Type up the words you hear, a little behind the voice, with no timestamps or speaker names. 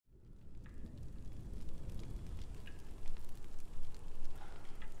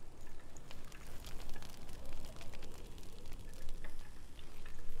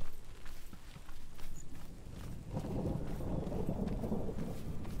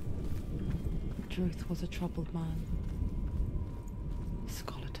Druth was a troubled man.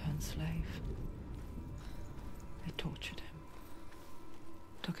 Scholar turned slave. They tortured him,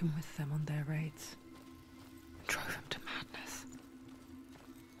 took him with them on their raids, drove him to madness,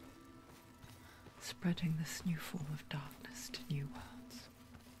 spreading this new form of darkness to new worlds,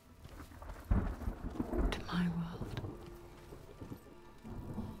 to my world.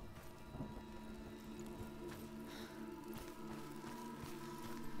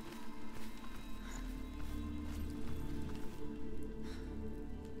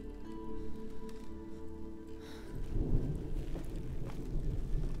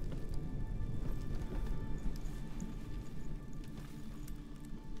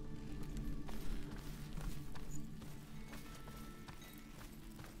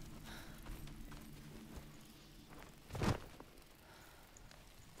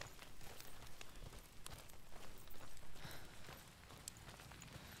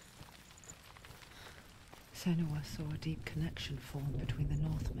 Senua saw a deep connection form between the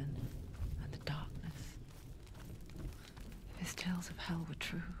Northmen and the darkness. If his tales of hell were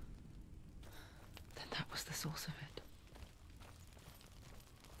true, then that was the source of it.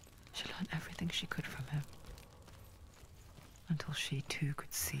 She learned everything she could from him, until she too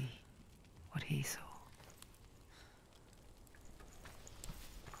could see what he saw.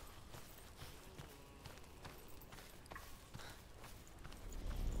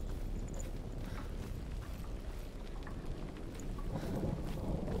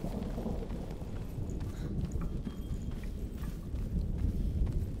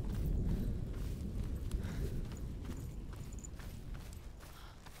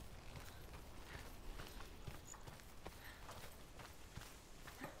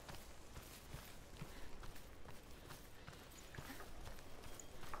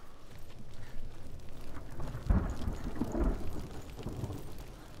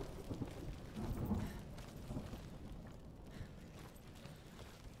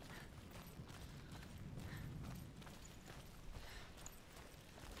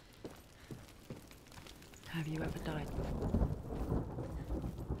 Have you ever died before?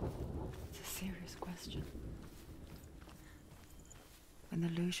 It's a serious question. When the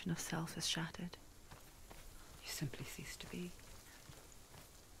illusion of self is shattered, you simply cease to be.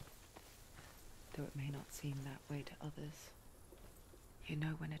 Though it may not seem that way to others, you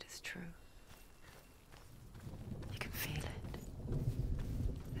know when it is true. You can feel it.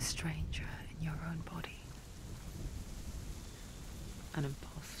 A stranger in your own body. An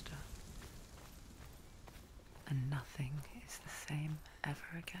imposter. And nothing is the same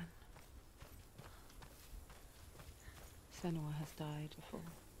ever again. Senua has died before,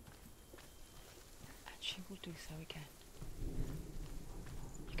 and she will do so again.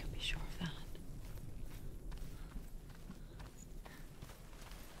 You can be sure of that.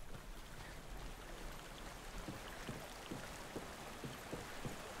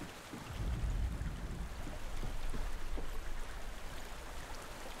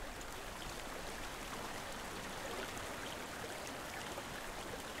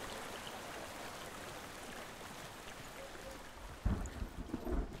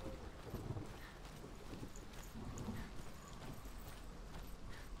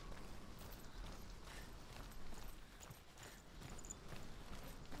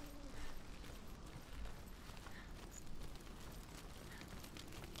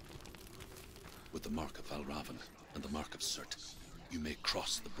 With the mark of Valravan and the mark of Surt, you may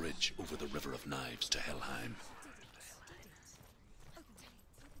cross the bridge over the River of Knives to Helheim.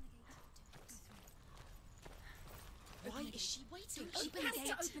 Why is she waiting? She Open the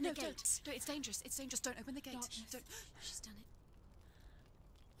gate. open the gate. Don't. No, it's dangerous. It's dangerous. Don't open the gate. Darkness. Don't. She's done it.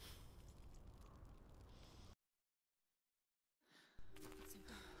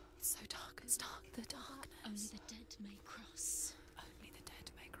 It's so dark. It's dark. The darkness. Only the dead may cross. Only the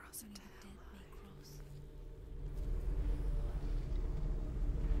dead may cross Only into the hell. dead may cross.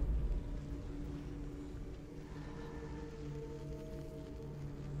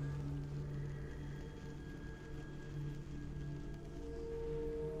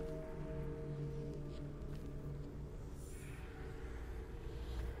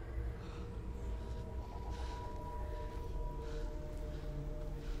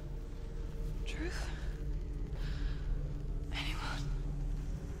 Truth? Anyone?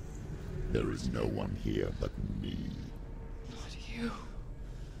 There is no one here but me. Not you.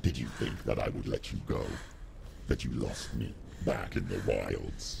 Did you think that I would let you go? That you lost me back in the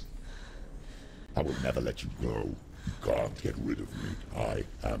wilds? I will never let you go. You can't get rid of me. I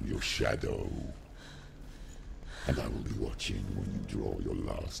am your shadow. And I will be watching when you draw your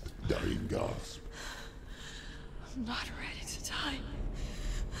last dying gasp. I'm not ready to die.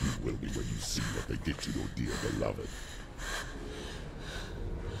 You will be when you see what they did to your dear beloved.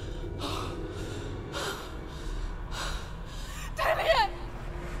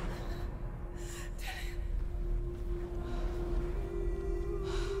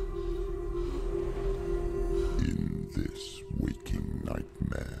 In this waking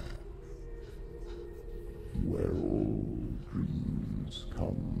nightmare, where all dreams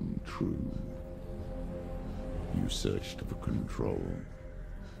come true, you searched for control,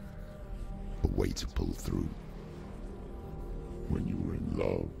 a way to pull through. When you were in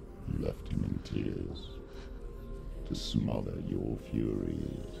love, you left him in tears, to smother your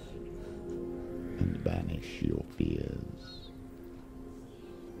furies and banish your fears.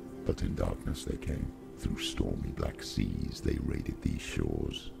 But in darkness they came, through stormy black seas they raided these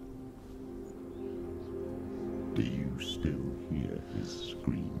shores. Do you still hear his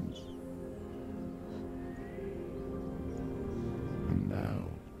screams? And now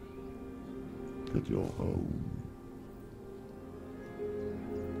that you're home,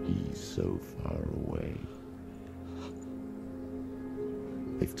 he's so far away.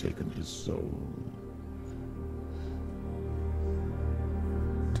 They've taken his soul.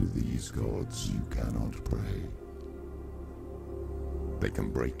 To these gods you cannot pray. They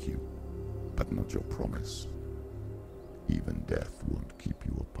can break you, but not your promise. Even death won't keep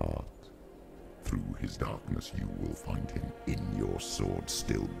you apart. Through his darkness you will find him. In your sword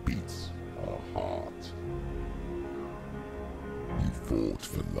still beats a heart. You fought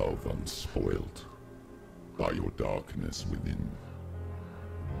for love unspoilt by your darkness within.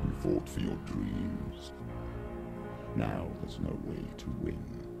 You fought for your dreams. Now there's no way to win.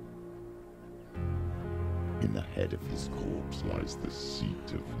 In the head of his corpse lies the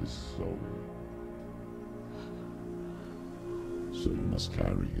seat of his soul. So you must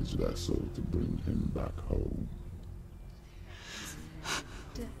carry his vessel to bring him back home.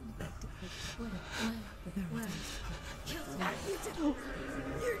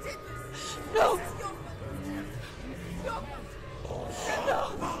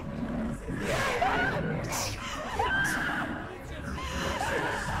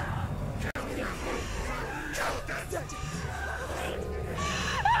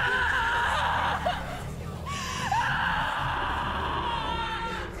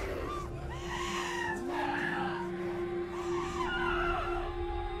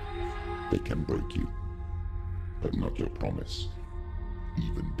 They can break you, but not your promise.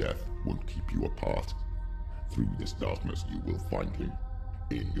 Even death won't keep you apart. Through this darkness you will find him.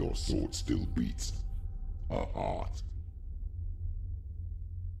 In your sword still beats a heart.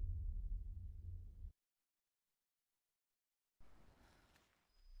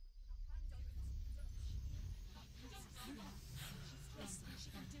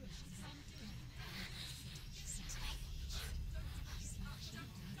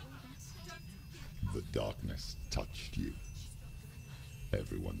 The darkness touched you.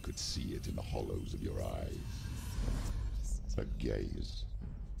 Everyone could see it in the hollows of your eyes. A gaze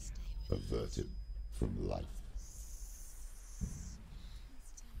averted from life.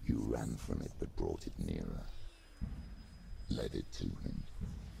 You ran from it but brought it nearer. Led it to him.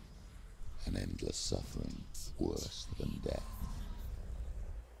 An endless suffering, worse than death.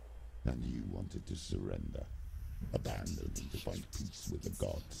 And you wanted to surrender, abandon and to find peace with the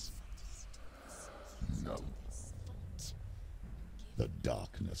gods. No. The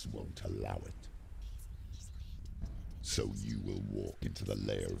darkness won't allow it. So you will walk into the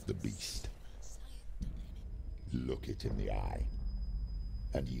lair of the beast. Look it in the eye,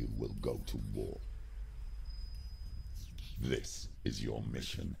 and you will go to war. This is your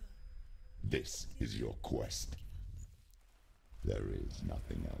mission. This is your quest. There is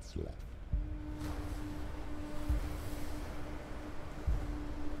nothing else left.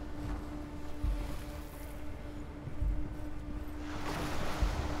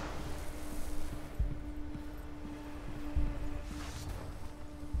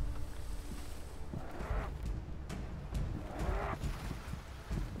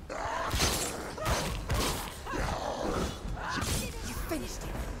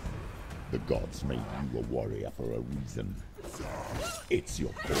 The gods made you a warrior for a reason. It's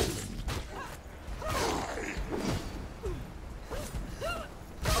your calling.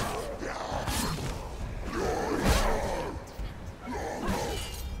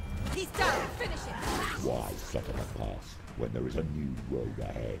 He's down! Finish it! Why suffer the past when there is a new road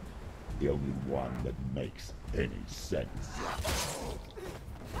ahead? The only one that makes any sense.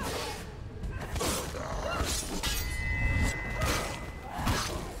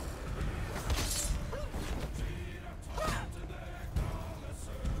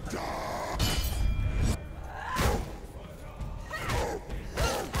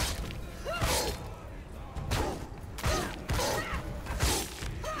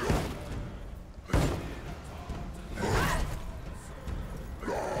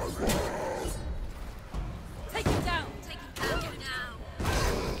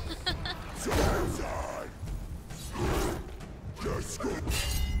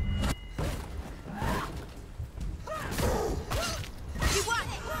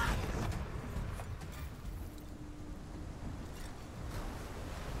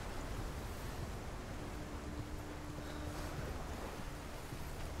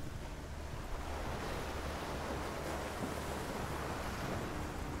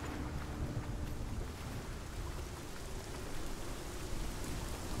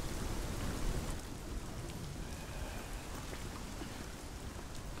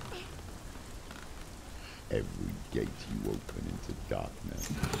 every gate you open into darkness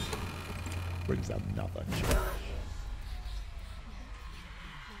brings another change.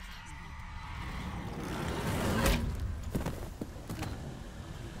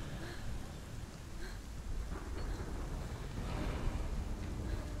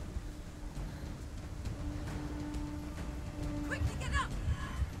 Quickly get up!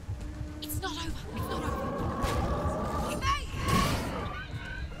 It's not over. It's not over.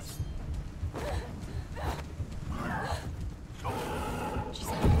 She's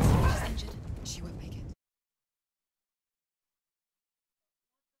injured. She won't make it.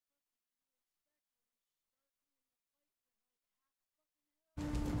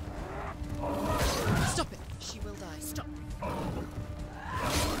 Stop it. She will die. Stop.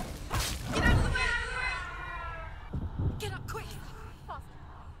 Get out of the way! Get up quick!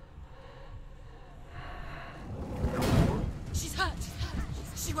 She's hurt.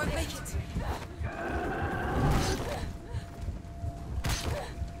 She won't make it.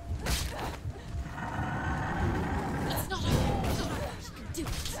 It's not over. It's not over. She can do it.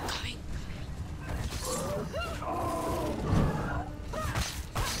 Keep going.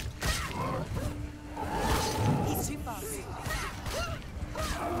 He's too fast.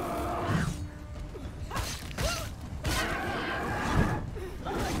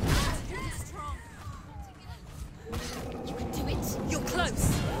 You're strong. You can do it. You're close.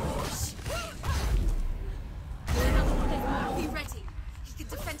 Another one. Be ready. He can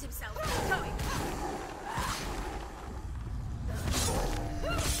defend himself. Keep going.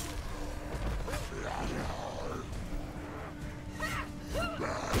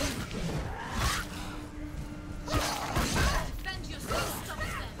 Defend yourself. Stop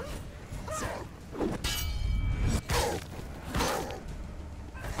them.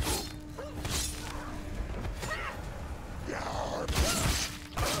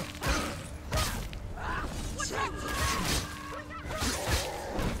 Watch out!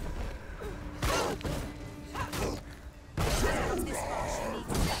 This far, she needs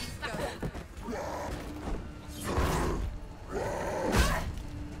to keep going.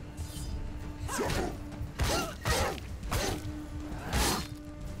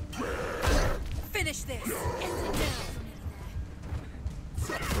 Finish this! Enter now!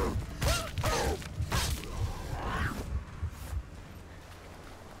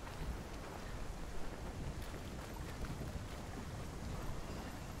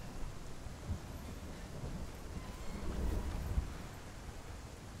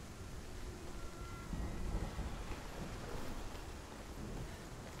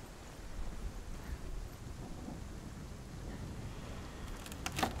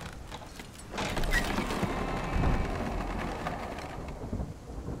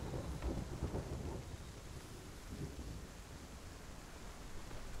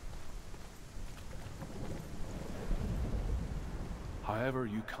 However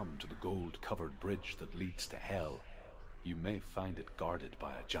you come to the gold-covered bridge that leads to Hell, you may find it guarded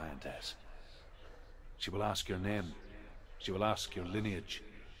by a giantess. She will ask your name. She will ask your lineage.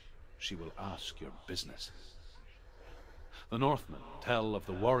 She will ask your business. The Northmen tell of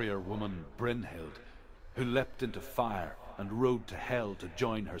the warrior woman Brynhild, who leapt into fire and rode to Hell to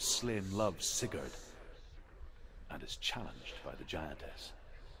join her slain love Sigurd, and is challenged by the giantess.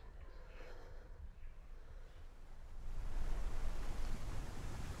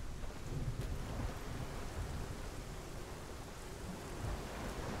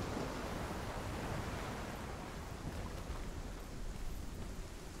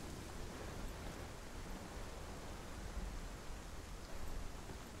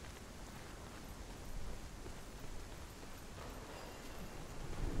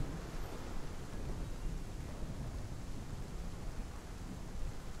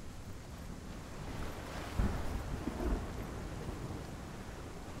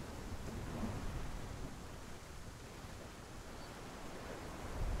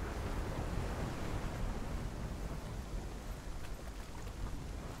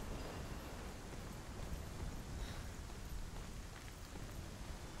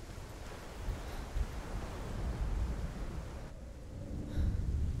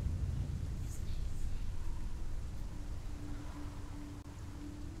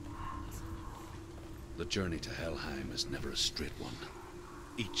 The journey to Helheim is never a straight one.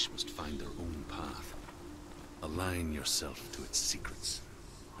 Each must find their own path. Align yourself to its secrets,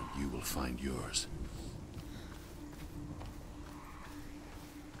 and you will find yours.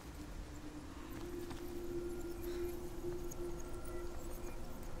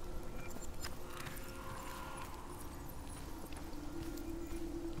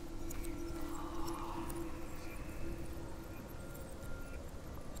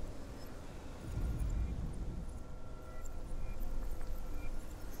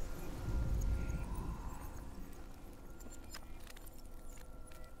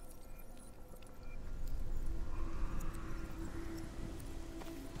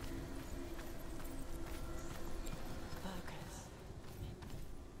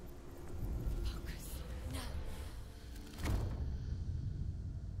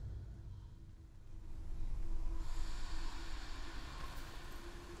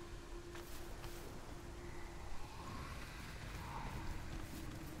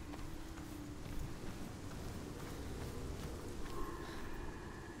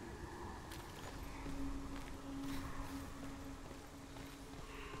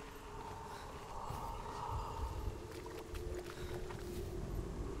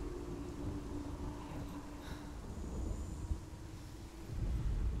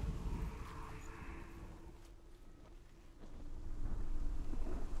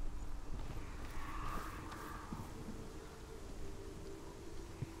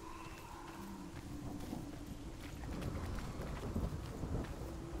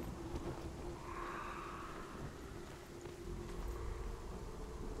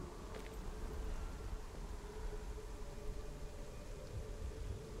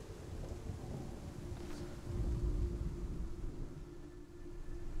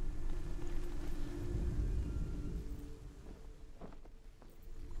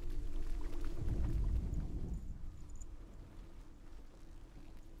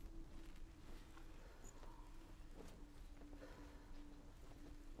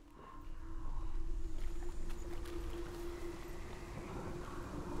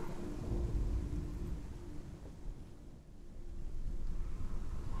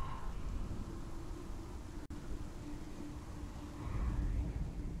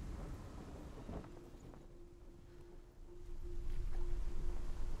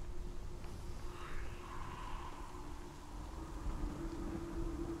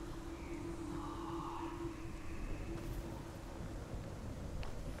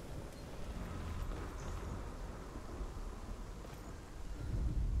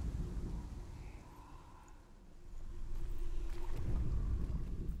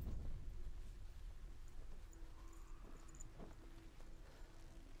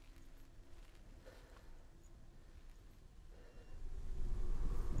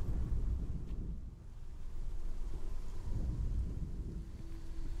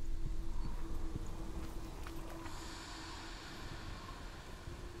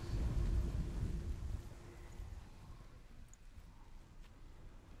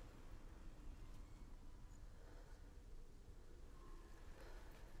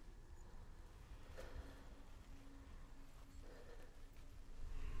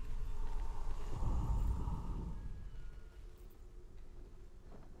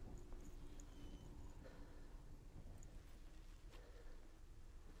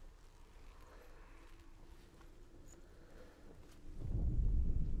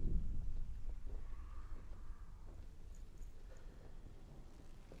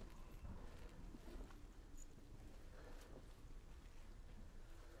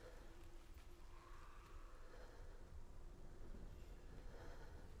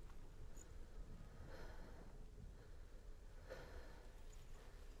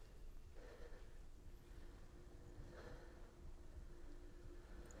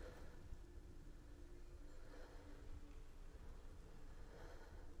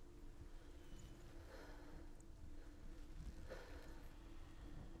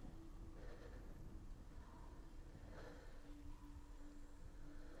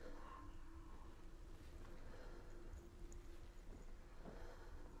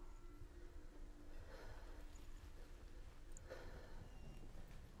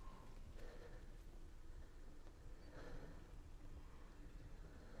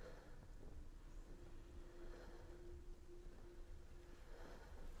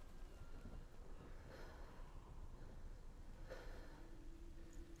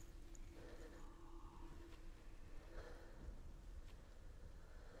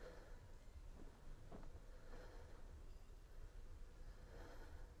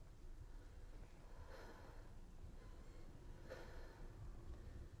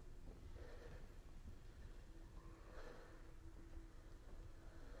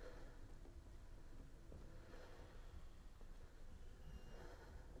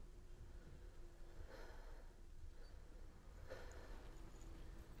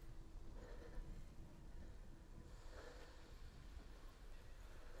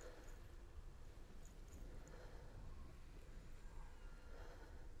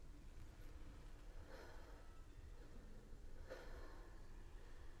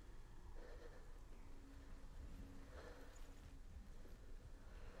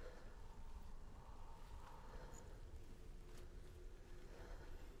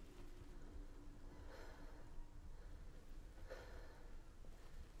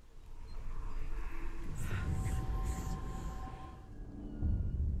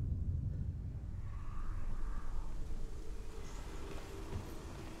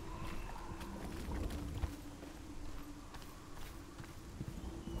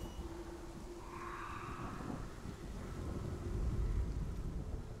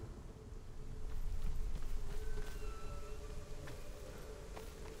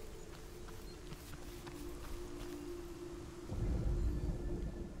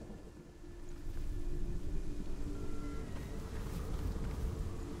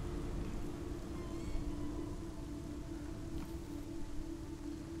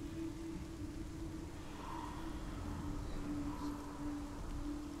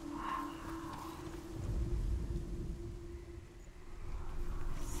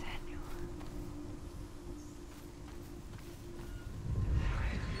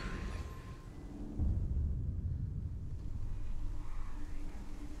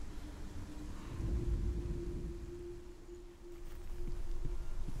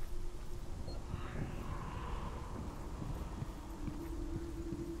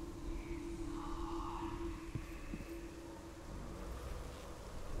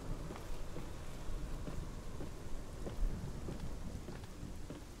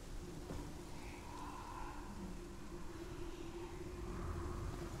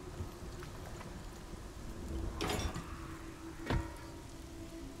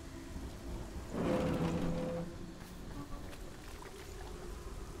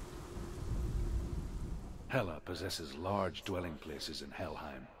 Hela possesses large dwelling places in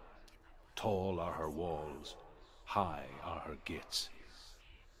Helheim. Tall are her walls, high are her gates.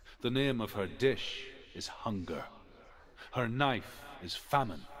 The name of her dish is hunger. Her knife is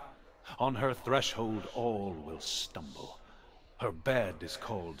famine. On her threshold all will stumble. Her bed is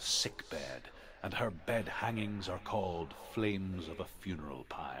called sick bed, and her bed hangings are called flames of a funeral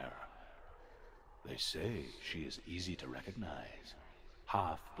pyre. They say she is easy to recognize,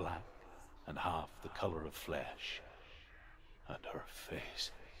 half black and half the color of flesh, and her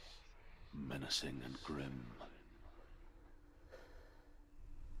face menacing and grim.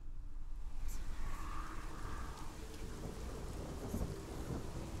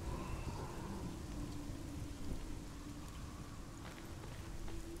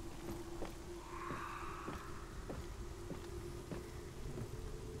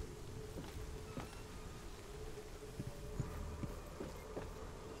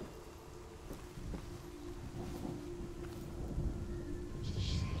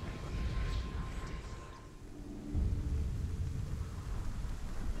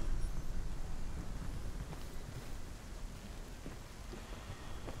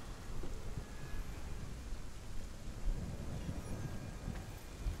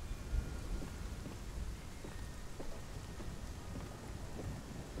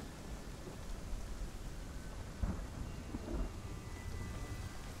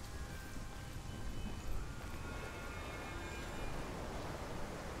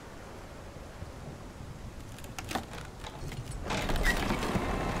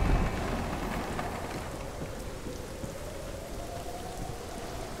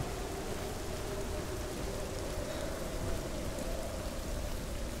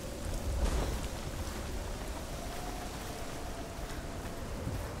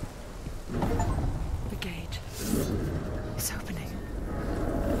 It's opening.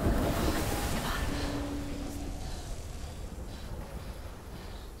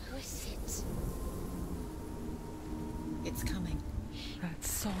 Who is it? It's coming. That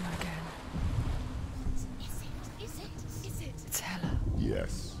song again. Is it? It's Hela.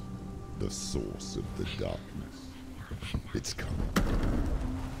 Yes, the source of the darkness. It's coming.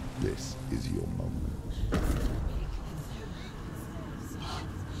 This is your moment.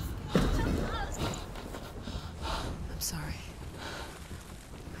 I'm sorry.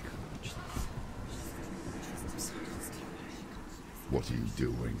 I can't watch this. What are you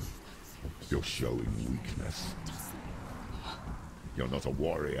doing? You're showing weakness. You're not a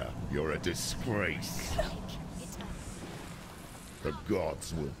warrior. You're a disgrace. The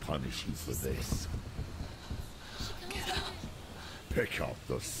gods will punish you for this. Pick up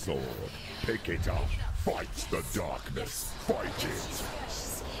the sword. Pick it up. Fight the darkness. Fight it.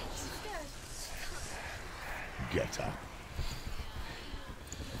 Get up.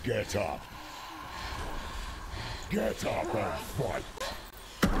 Get up. Get up and fight.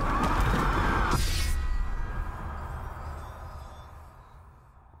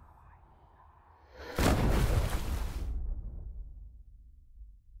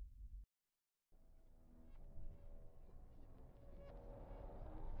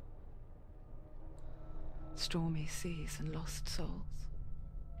 Stormy seas and lost souls.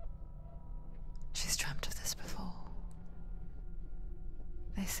 She's dreamt of this before.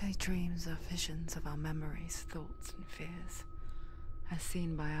 They say dreams are visions of our memories, thoughts and fears, as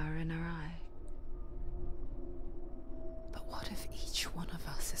seen by our inner eye. But what if each one of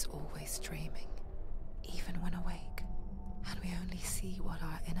us is always dreaming, even when awake, and we only see what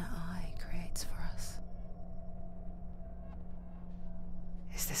our inner eye creates for us?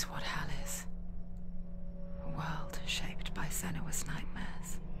 Is this what hell is? A world shaped by Senua's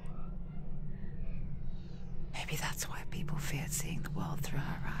nightmares. Maybe that's why people feared seeing the world through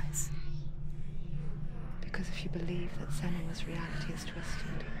her eyes. Because if you believe that Senua's reality is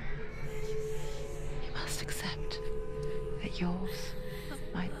twisted, you must accept that yours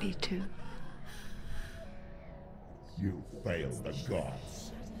might be too. You failed the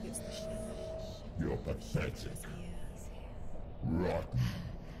gods. You're pathetic. Rotten.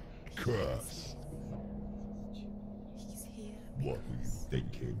 Cursed. What were you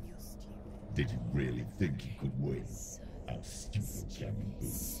thinking? Did you really think you could win? How stupid can you be?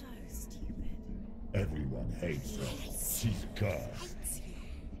 So stupid. Everyone hates her. She's cursed.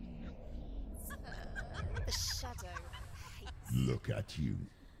 The shadow hates. Look at you.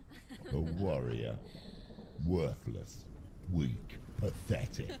 A warrior. Worthless. Weak.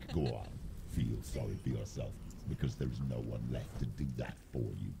 Pathetic. Go on. Feel sorry for yourself, because there is no one left to do that for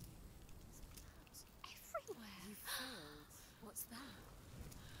you. Everywhere. What's that?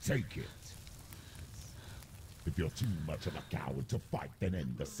 Take it. If you're too much of a coward to fight, then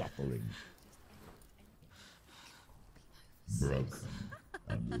end the suffering. broken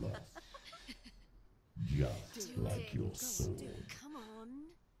and lost. Just like your sword. Come on.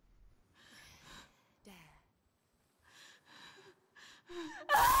 There.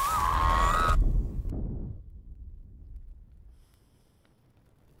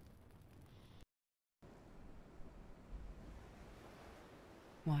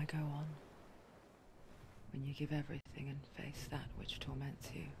 Why go on when you give everything and face that which torments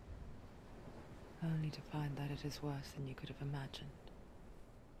you, only to find that it is worse than you could have imagined?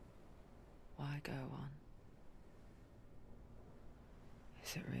 Why go on?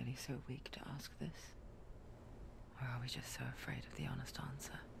 Is it really so weak to ask this? Or are we just so afraid of the honest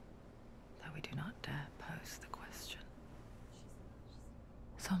answer that we do not dare pose the question?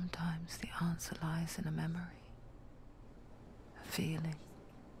 Sometimes the answer lies in a memory, a feeling,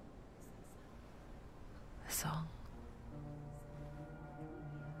 a song.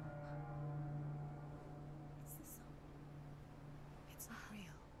 It's the song. It's not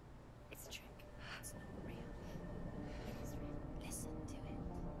real. It's a trick. It's not real. It is real. Listen to it.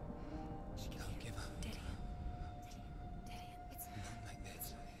 She can Don't give up. Dillian. It's Not like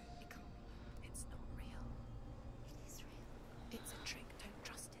this. It can't be. It's not real. It is real. It's a trick. Don't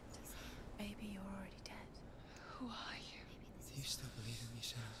trust it. Maybe you're already dead. Who are you? Maybe this Do you still believe in me,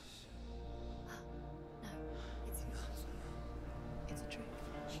 Senua? No, it's not. It's a trick.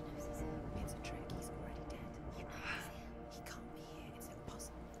 She knows he's here. It's a trick. He's already dead. You know he's here. He can't be here. It's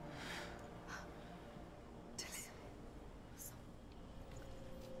impossible. Dillian.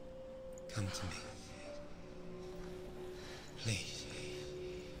 Come to me. Please.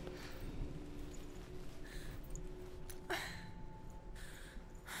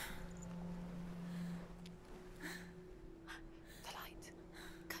 The light.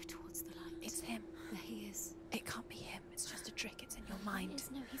 Go towards the light. It's him. There he is. It can't be him. It's just a trick. It's in your mind.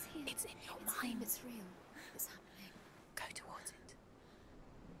 No, he's here. It's in your It's mind. him. It's real. It's happening. Go towards it.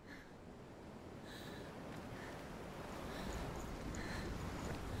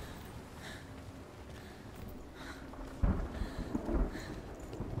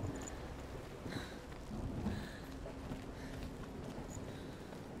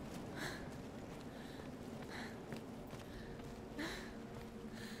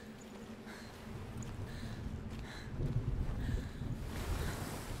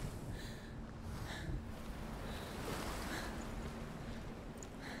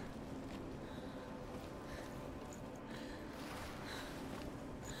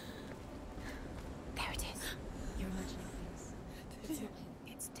 There it is. You're imagining things.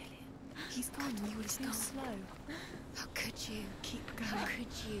 It's Dillian. He's gone. You were too slow. How could you? Keep going. How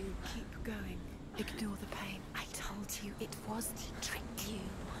could you? Keep going. Ignore the pain. I told you it was He tricked you.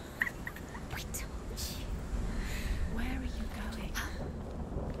 We told you. Where are you going?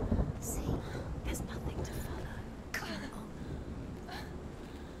 See? There's nothing to follow. Come on.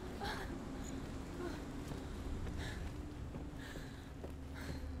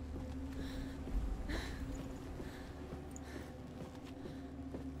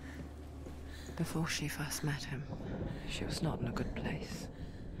 Before she first met him, she was not in a good place.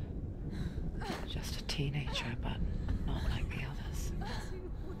 Just a teenager, but not like the others.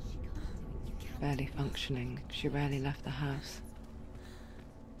 Barely functioning, she rarely left the house.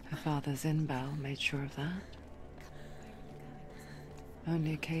 Her father's in-bell made sure of that.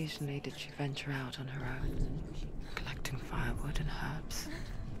 Only occasionally did she venture out on her own, collecting firewood and herbs,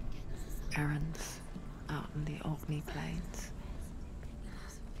 errands out in the Orkney plains.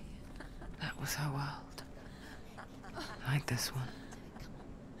 That was her world. Like this one.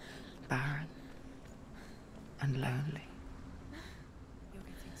 Barren and lonely. You're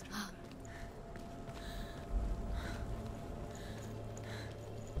getting stronger.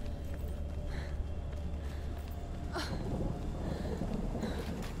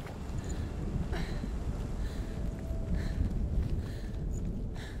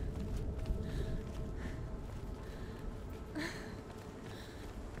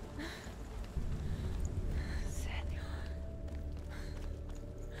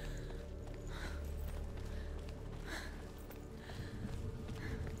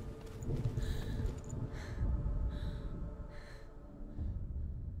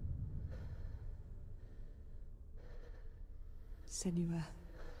 Senua,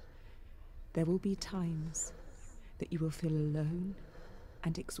 there will be times that you will feel alone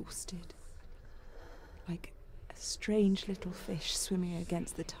and exhausted, like a strange little fish swimming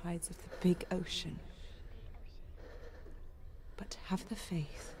against the tides of the big ocean. But have the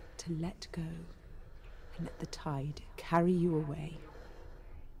faith to let go and let the tide carry you away.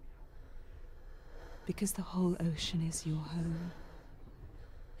 Because the whole ocean is your home,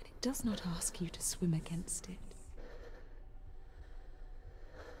 and it does not ask you to swim against it.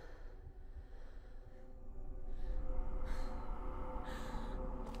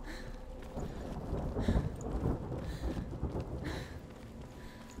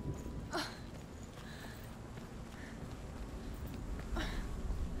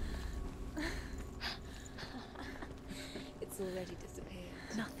 already disappeared.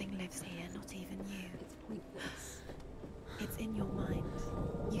 Nothing lives here, not even you. It's pointless. It's in your mind.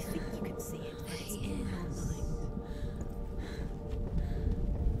 You think you can see it, but it's in your mind.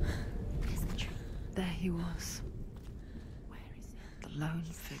 There's the tree. There he was, Where is he? the lone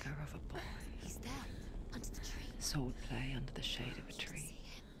figure of a boy. He's there, under the tree. Swordplay under the shade of a tree. See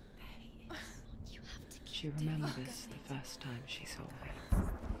him. There he is. You have to keep She remembers the first time she saw him.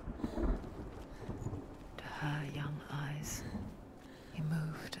 To her young eyes, he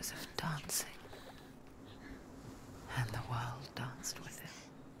moved as if dancing, and the world danced with him.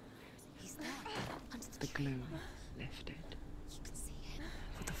 He's there, under the The tree. gloom lifted. You can see him.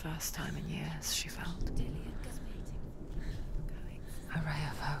 For the first time in years, she felt Dillian goes waiting. a ray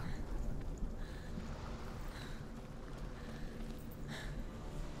of hope.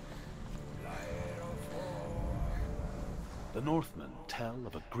 The Northmen tell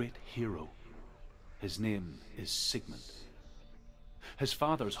of a great hero. His name is Sigmund. His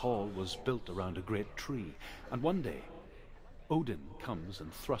father's hall was built around a great tree, and one day, Odin comes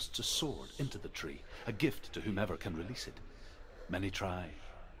and thrusts a sword into the tree, a gift to whomever can release it. Many try,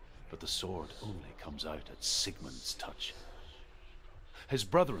 but the sword only comes out at Sigmund's touch. His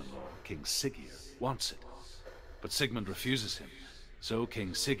brother-in-law, King Siggeir, wants it, but Sigmund refuses him, so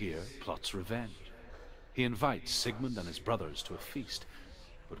King Siggeir plots revenge. He invites Sigmund and his brothers to a feast,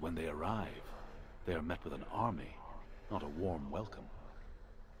 but when they arrive, they are met with an army, not a warm welcome.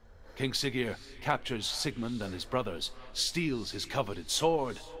 King Siggeir captures Sigmund and his brothers, steals his coveted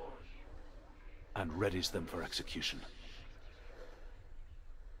sword, and readies them for execution.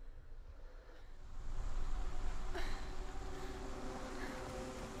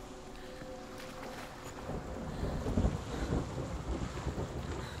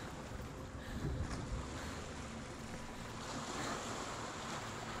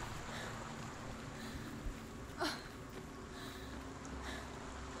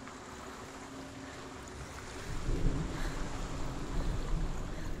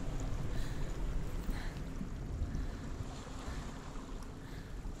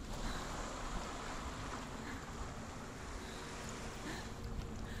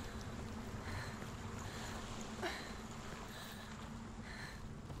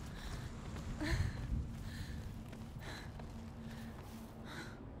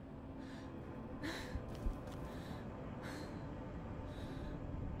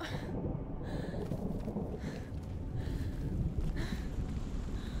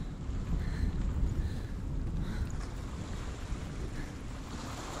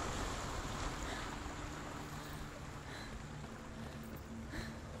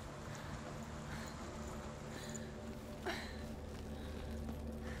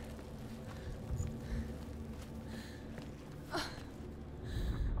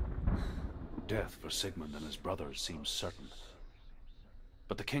 Death for Sigmund and his brothers seems certain.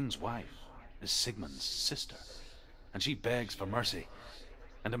 But the king's wife is Sigmund's sister, and she begs for mercy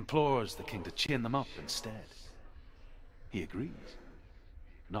and implores the king to chain them up instead. He agrees.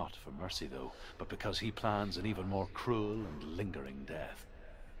 Not for mercy, though, but because he plans an even more cruel and lingering death.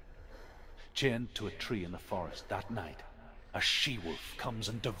 Chained to a tree in the forest that night, a she-wolf comes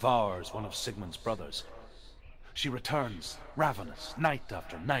and devours one of Sigmund's brothers. She returns, ravenous, night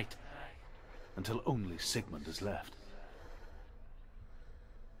after night, until only Sigmund is left.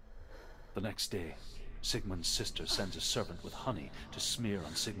 The next day, Sigmund's sister sends a servant with honey to smear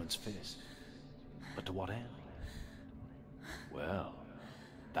on Sigmund's face. But to what end? Well,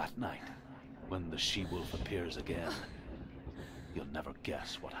 that night, when the she-wolf appears again, you'll never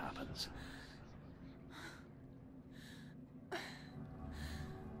guess what happens.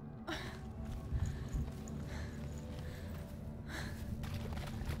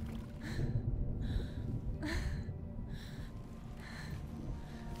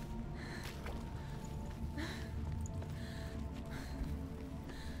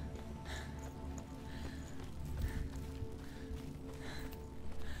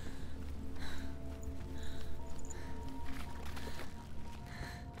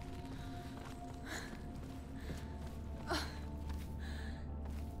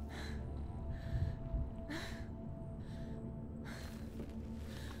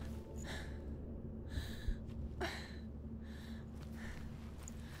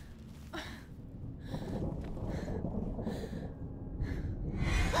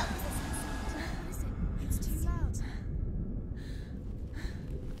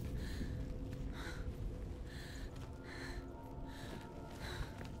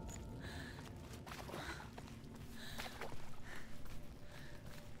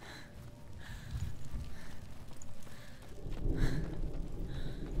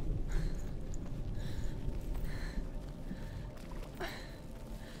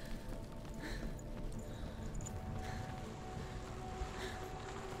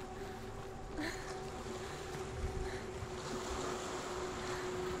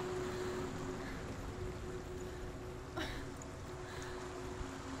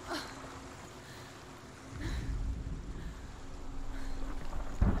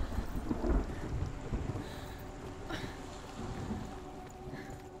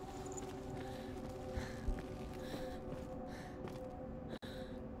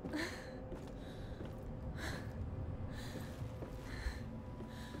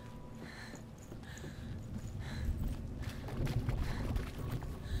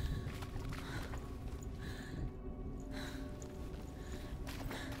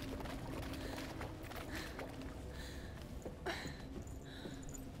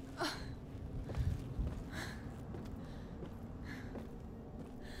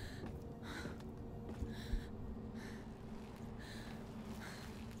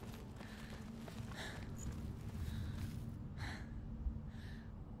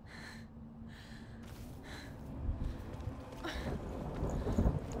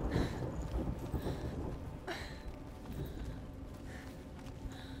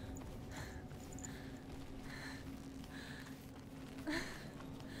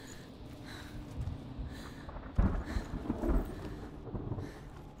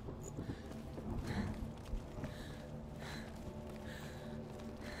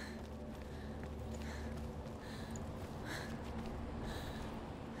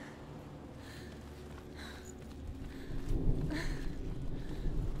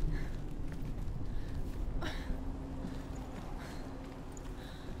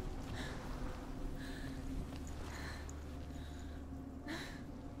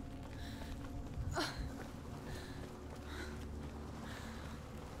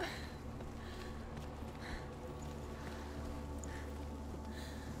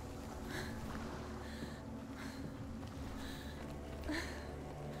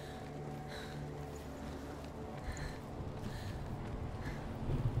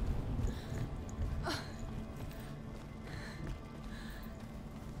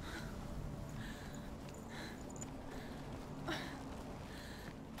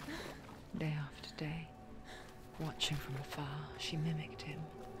 afar, she mimicked him,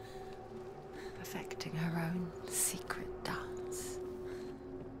 perfecting her own secret dance,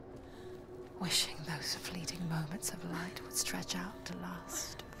 wishing those fleeting moments of light would stretch out to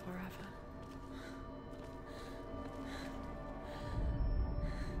last forever.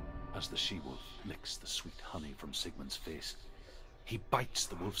 As the she-wolf licks the sweet honey from Sigmund's face, he bites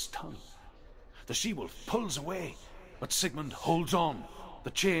the wolf's tongue. The she-wolf pulls away, but Sigmund holds on.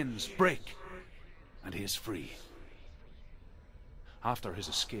 The chains break, and he is free. After his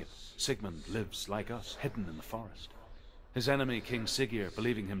escape, Sigmund lives like us, hidden in the forest. His enemy, King Siggeir,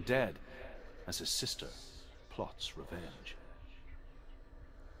 believing him dead, as his sister plots revenge.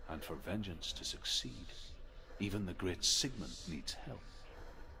 And for vengeance to succeed, even the great Sigmund needs help.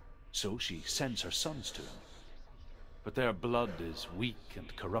 So she sends her sons to him. But their blood is weak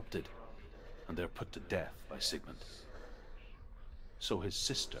and corrupted, and they're put to death by Sigmund. So his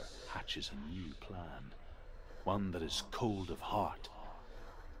sister hatches a new plan, one that is cold of heart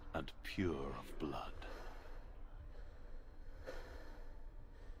and pure of blood.